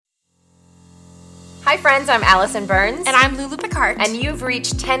Hi friends, I'm Allison Burns. And I'm Lulu Picard. And you've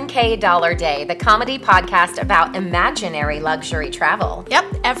reached 10K Dollar Day, the comedy podcast about imaginary luxury travel.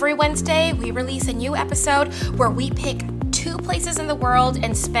 Yep, every Wednesday we release a new episode where we pick 2 places in the world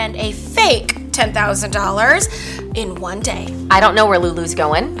and spend a fake $10,000 in one day. I don't know where Lulu's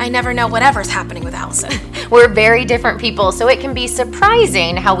going. I never know whatever's happening with Allison. We're very different people, so it can be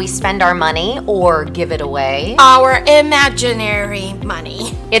surprising how we spend our money or give it away. Our imaginary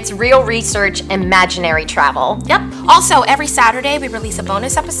money. It's real research, imaginary travel. Yep. Also, every Saturday we release a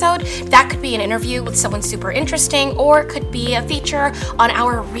bonus episode. That could be an interview with someone super interesting, or it could be a feature on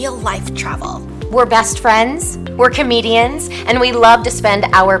our real life travel. We're best friends, we're comedians, and we love to spend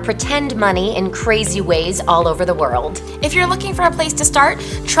our pretend money in crazy ways all over the world. If you're looking for a place to start,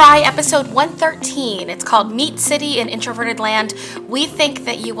 try episode 113. It's called Meat City in Introverted Land. We think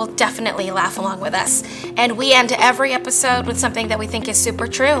that you will definitely laugh along with us. And we end every episode with something that we think is super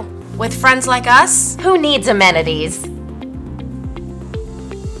true. With friends like us, who needs amenities?